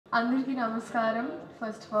అందరికీ నమస్కారం.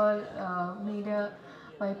 First of all media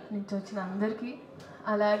వైపు నుంచి వచ్చిన అందరికీ,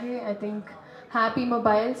 అలాగే I think happy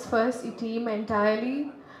mobiles first ఈ టీమ్ ఎంటైర్లీ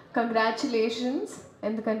కంగ్రాచులేషన్స్.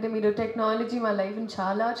 ఎందుకంటే మీరు టెక్నాలజీ మా లైఫ్ని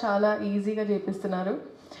చాలా చాలా ఈజీగా చేపిస్తున్నారు.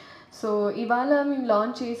 సో ఇవాళ మేము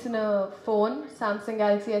లాంచ్ చేసిన phone Samsung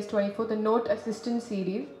Galaxy S24 the note assistant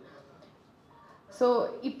series. So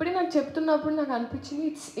ఇప్పుడే నాకు చెప్తున్నప్పుడు నాకు అనిపించింది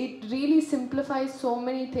it really simplifies so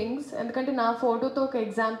many things. ఎందుకంటే నా ఫోటోతో ఒక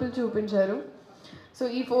ఎగ్జాంపుల్ చూపించారు. సో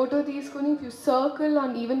ఈ ఫోటో తీసుకుని if you circle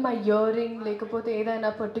on even my ear ring లేకపోతే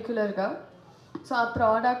ఏదైనా పర్టికులర్గా సో ఆ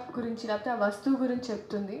ప్రోడక్ట్ గురించి లేకపోతే ఆ వస్తువు గురించి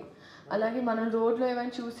చెప్తుంది. అలాగే మనం రోడ్లో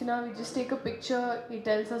ఏమైనా చూసినా we just take a picture it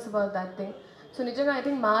tells us about that thing. So నిజంగా ఐ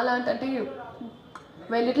థింక్ మా లాంటి అంటే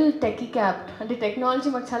వై లిటిల్ టెకీ క్యాప్డ్ అంటే టెక్నాలజీ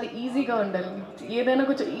మాకు చాలా ఈజీగా ఉండాలి. ఏదైనా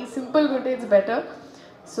కొంచెం సింపుల్గా ఉంటే it's better.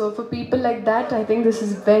 So for people like that I think this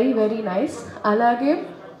is very very nice. అలాగే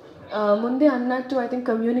ముందే అన్నట్టు ఐ థింక్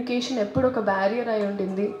కమ్యూనికేషన్ ఎప్పుడు ఒక బ్యారియర్ అయి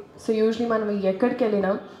ఉండింది. సో యూజువలీ మనం ఎక్కడికి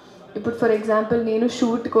వెళ్ళినా ఇప్పుడు ఫర్ ఎగ్జాంపుల్ నేను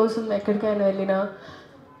షూట్ కోసం ఎక్కడికైనా వెళ్ళినా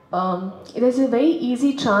it is a very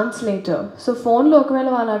easy translator. So ఫోన్లో ఒకవేళ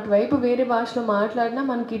వాళ్ళు అటువైపు వేరే భాషలో మాట్లాడినా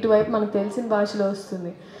మనకి ఇటువైపు మనకు తెలిసిన భాషలో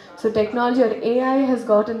వస్తుంది. So technology or AI has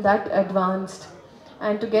gotten that advanced,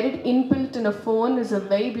 and to get it inbuilt in a phone is a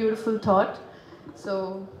very beautiful thought. So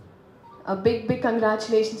a big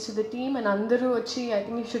congratulations to the team and andaru vachi I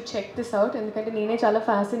think you should check this out endukante nene chaala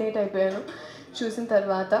fascinate ayipoyanu chusin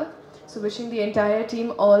tarvata. So wishing the entire team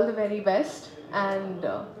all the very best and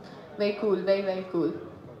very cool, very cool.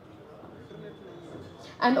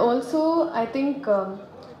 And also I think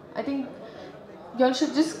you all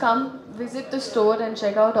should just come visit the store and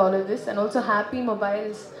check out all of this. And also Happy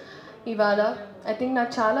Mobiles ivala I think na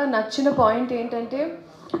chala nachina point entante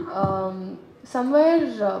somewhere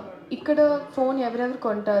ikkada phone ఎవరెవరు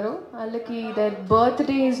కొంటారో వాళ్ళకి their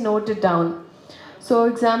birthday is noted down. So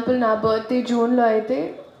example na birthday June lo aithe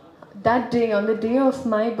that day on the day of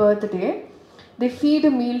my birthday they feed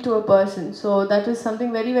a meal to a person. So that is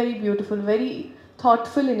something very beautiful, very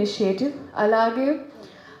thoughtful initiative. Alage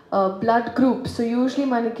blood group. So usually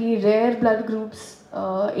manaki rare blood groups,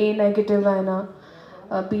 A negative aina,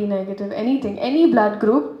 B negative, anything, any blood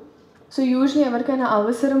group. So usually evarkaina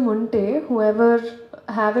avasaram unte whoever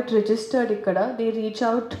have it registered ikkada they reach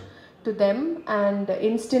out to them and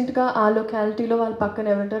instant ga aa locality lo vaal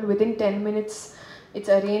pakkana evantaru within 10 minutes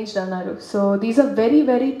it's arranged annaru. So these are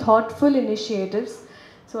very thoughtful initiatives.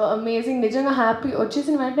 So amazing. నిజంగా happy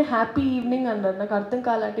వచ్చేసిన వెంటనే happy evening అన్నారు. నాకు అర్థం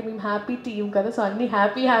కావాలంటే మేము happy team కదా, so అన్నీ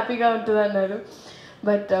హ్యాపీగా ఉంటుంది అన్నారు.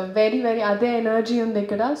 బట్ వెరీ అదే ఎనర్జీ ఉంది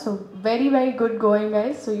ఇక్కడ. So very good going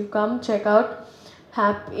guys. So you come check out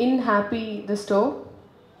happy the store,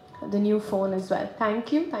 the new phone as well.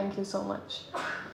 Thank you so much.